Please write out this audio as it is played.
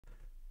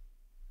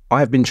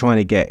I've been trying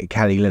to get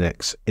Kali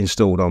Linux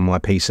installed on my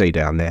PC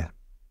down there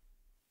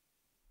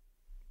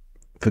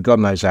for God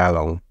knows how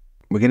long.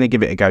 We're going to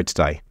give it a go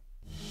today.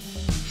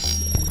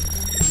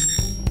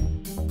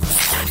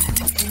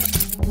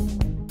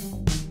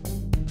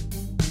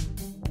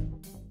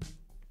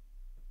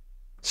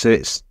 So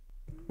it's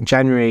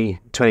January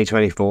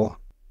 2024,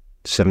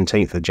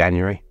 17th of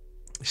January.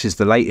 This is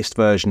the latest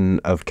version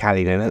of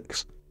Kali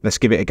Linux. Let's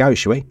give it a go,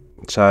 shall we?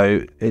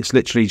 So it's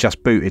literally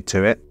just booted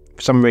to it.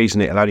 For some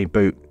reason it'll only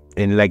boot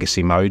in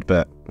legacy mode,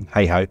 but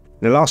hey ho.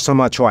 The last time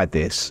I tried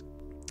this,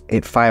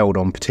 it failed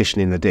on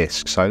partitioning the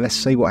disk. So let's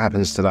see what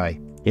happens today.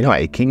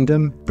 United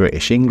Kingdom,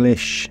 British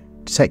English,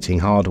 detecting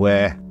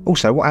hardware.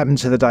 Also, what happened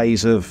to the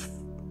days of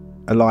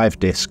a live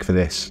disk for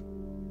this?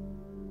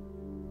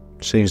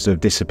 Seems to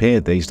have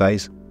disappeared these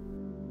days.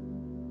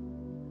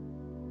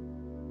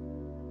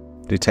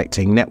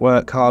 Detecting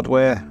network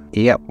hardware.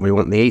 Yep, we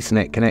want the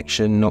Ethernet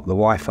connection, not the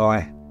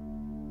Wi-Fi.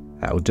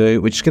 That'll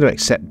do. We're just going to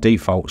accept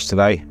defaults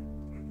today.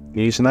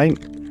 Username.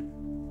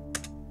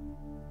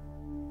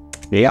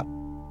 Yep.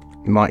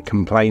 Might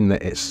complain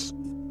that it's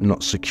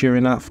not secure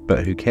enough,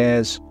 but who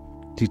cares?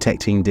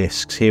 Detecting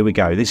disks. Here we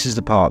go. This is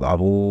the part that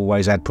I've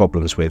always had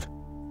problems with.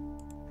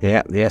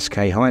 Yep, the SK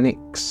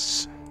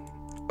Hynix.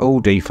 All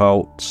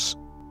defaults.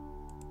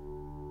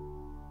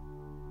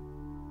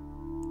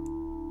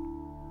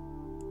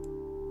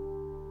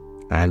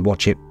 And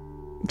watch it.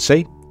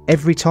 See?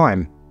 Every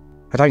time.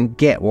 I don't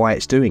get why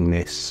it's doing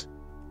this.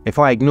 If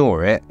I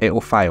ignore it, it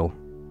will fail.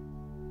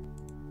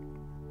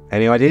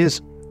 Any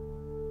ideas?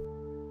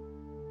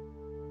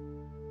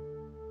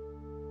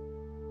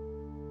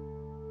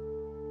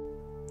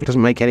 It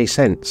doesn't make any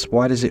sense.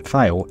 Why does it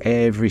fail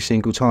every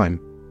single time?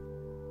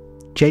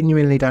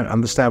 Genuinely don't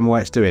understand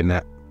why it's doing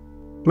that.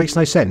 Makes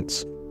no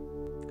sense.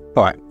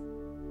 Alright,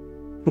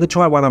 I'm going to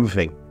try one other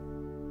thing.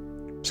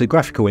 So the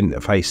graphical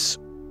interface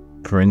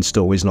for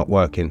install is not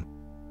working.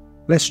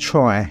 Let's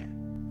try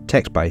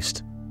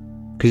text-based.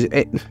 Because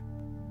I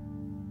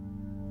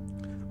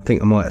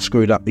think I might have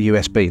screwed up the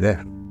USB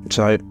there.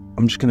 So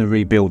I'm just going to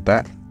rebuild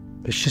that.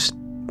 It's just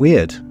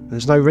weird.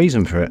 There's no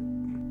reason for it.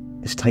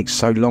 This takes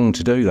so long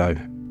to do though.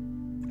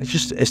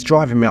 It's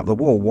driving me up the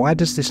wall. Why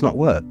does this not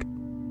work?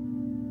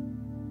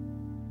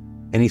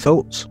 Any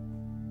thoughts?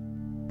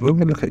 We're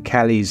going to look at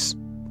Kali's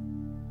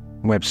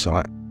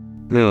website.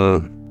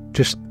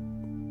 Just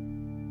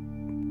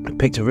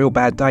picked a real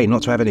bad day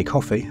not to have any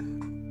coffee.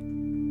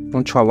 I'm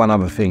going to try one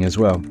other thing as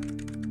well.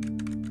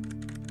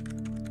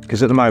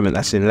 Because at the moment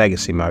that's in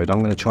legacy mode. I'm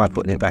going to try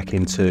putting it back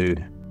into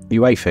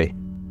UEFI.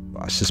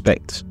 But I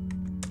suspect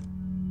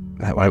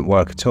that won't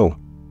work at all.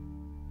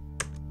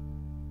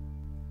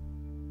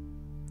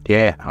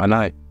 Yeah, I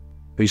know.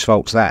 Whose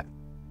fault's that?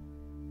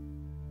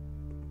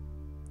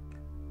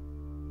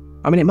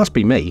 I mean, it must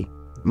be me.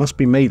 It must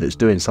be me that's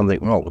doing something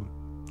wrong.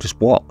 Just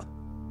what?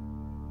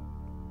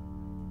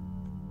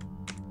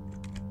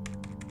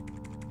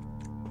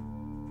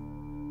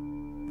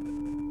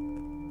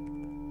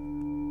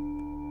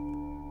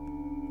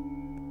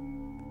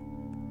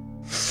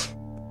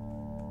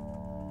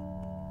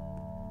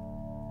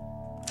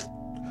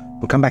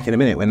 We'll come back in a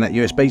minute when that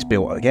USB's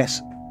built, I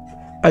guess.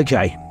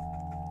 Okay,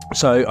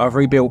 so I've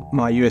rebuilt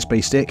my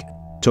USB stick.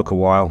 Took a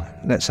while.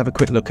 Let's have a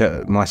quick look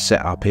at my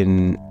setup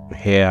in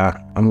here.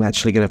 I'm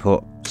actually going to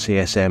put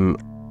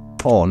CSM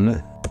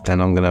on,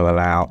 then I'm going to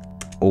allow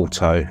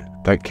auto.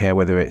 Don't care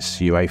whether it's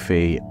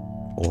UEFI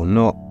or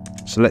not.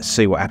 So let's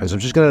see what happens. I'm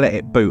just going to let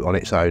it boot on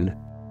its own.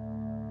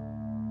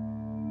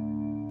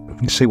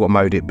 Let's see what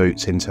mode it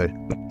boots into,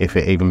 if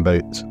it even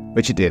boots,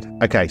 which it did.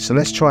 Okay, so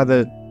let's try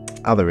the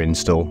other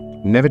install.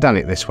 Never done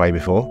it this way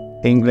before.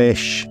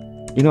 English,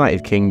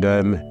 United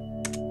Kingdom,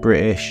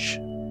 British.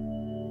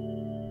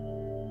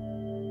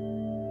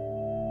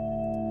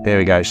 There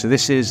we go. So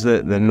this is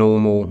the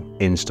normal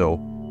install.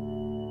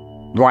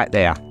 Right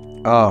there.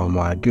 Oh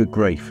my good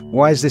grief.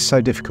 Why is this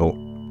so difficult?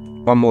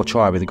 One more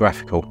try with the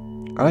graphical.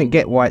 I don't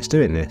get why it's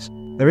doing this.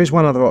 There is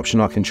one other option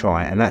I can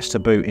try, and that's to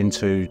boot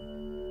into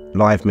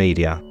live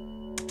media.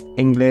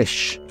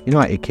 English,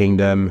 United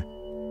Kingdom,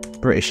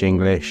 British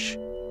English.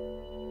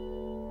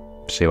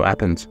 See what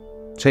happens.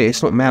 See,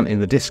 it's not mounting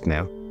the disk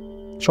now.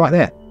 It's right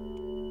there.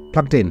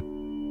 Plugged in.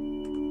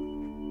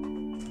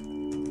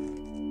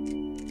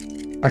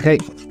 Okay.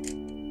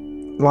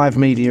 Live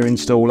media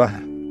installer.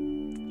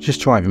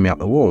 Just driving me up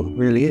the wall.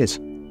 Really is.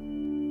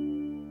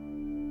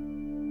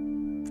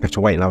 Have to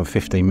wait another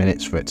 15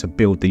 minutes for it to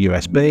build the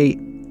USB.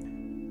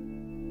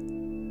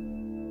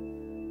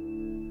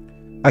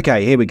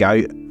 Okay, here we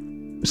go.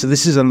 So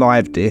this is a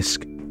live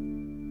disk.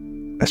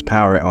 Let's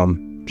power it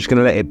on. Just going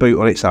to let it boot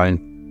on its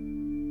own.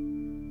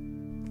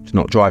 It's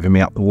not driving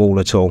me up the wall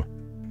at all.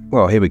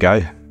 Well, here we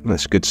go.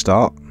 That's a good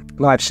start.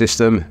 Live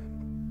system.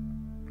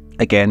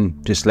 Again,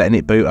 just letting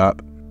it boot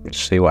up. Let's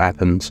see what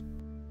happens.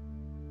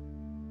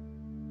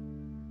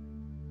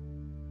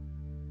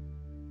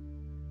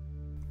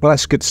 Well,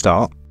 that's a good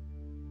start.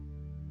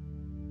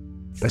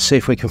 Let's see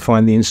if we can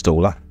find the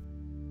installer.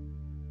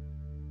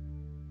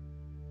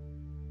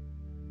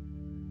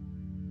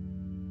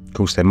 Of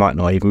course, there might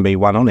not even be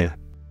one on here.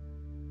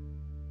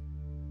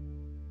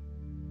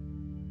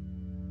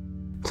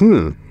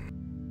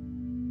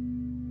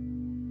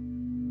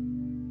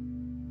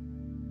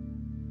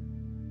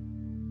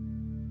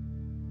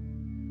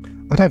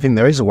 I don't think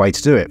there is a way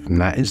to do it from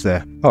that, is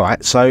there?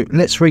 Alright, so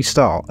let's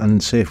restart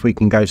and see if we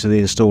can go to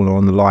the installer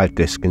on the live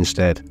disk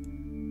instead.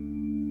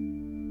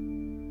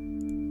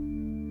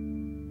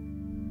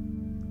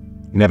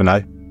 You never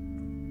know.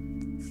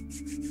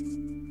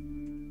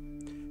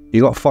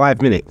 You got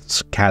 5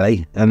 minutes,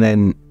 Callie, and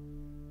then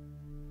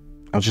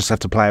I'll just have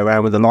to play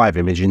around with the live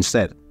image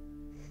instead.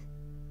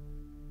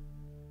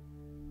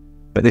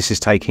 But this is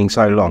taking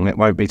so long, it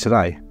won't be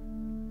today.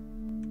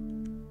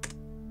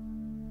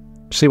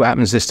 See what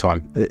happens this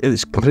time.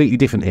 It's a completely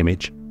different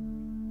image.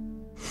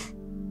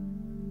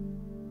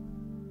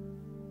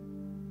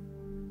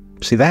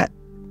 See that?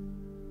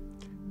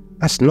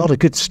 That's not a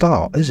good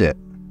start, is it?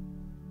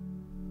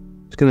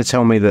 It's going to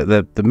tell me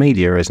that the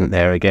media isn't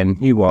there again.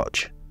 You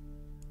watch.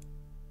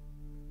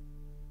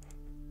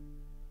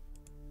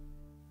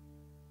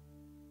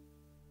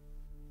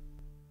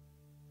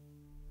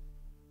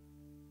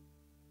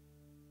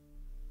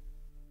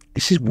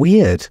 This is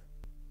weird.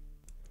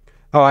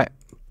 Alright.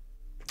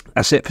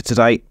 That's it for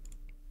today.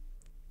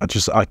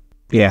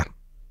 Yeah.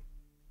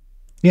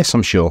 Yes,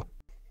 I'm sure.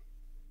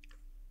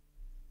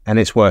 And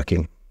it's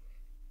working.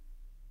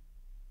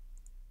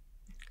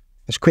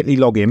 Let's quickly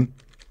log in.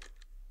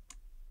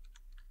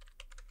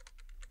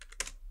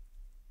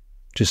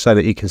 Just so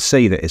that you can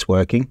see that it's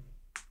working.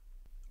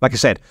 Like I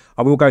said,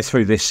 I will go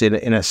through this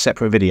in a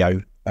separate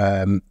video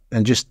and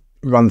just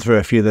run through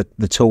a few of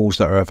the tools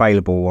that are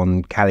available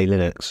on Kali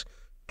Linux,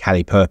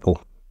 Kali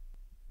Purple.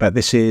 But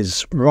this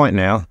is right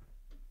now.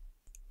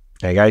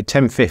 There you go,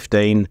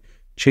 10:15,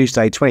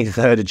 Tuesday,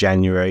 23rd of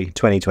January,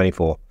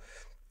 2024.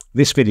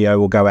 This video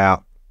will go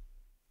out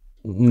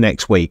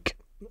next week,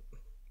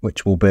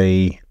 which will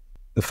be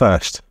the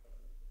 1st,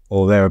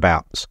 or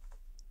thereabouts.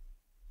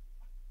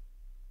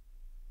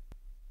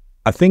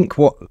 I think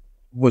what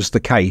was the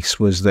case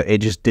was that it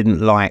just didn't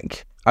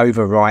like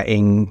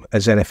overwriting a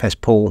ZFS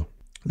pool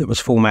that was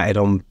formatted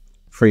on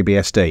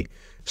FreeBSD.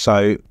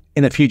 So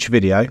in a future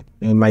video,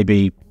 in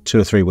maybe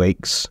 2 or 3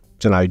 weeks,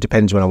 don't know,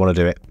 depends when I want to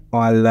do it,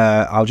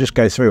 I'll just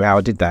go through how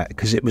I did that,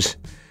 because it was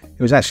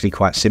actually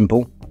quite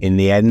simple in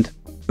the end,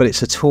 but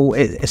it's a tool,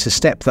 it's a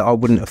step that I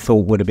wouldn't have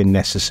thought would have been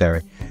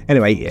necessary.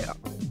 Anyway,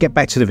 get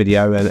back to the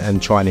video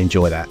and try and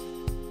enjoy that.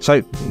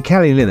 So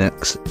Kali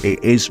Linux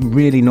is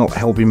really not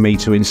helping me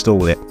to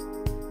install it.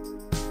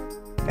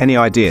 Any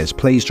ideas,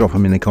 please drop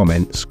them in the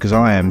comments, because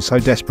I am so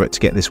desperate to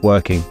get this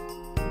working.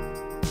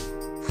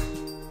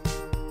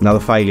 Another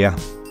failure.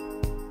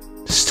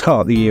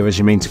 Start the year as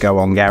you mean to go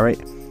on, Gary.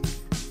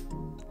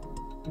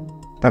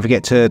 Don't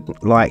forget to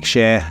like,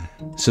 share,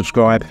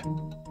 subscribe,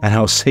 and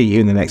I'll see you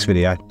in the next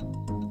video.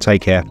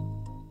 Take care.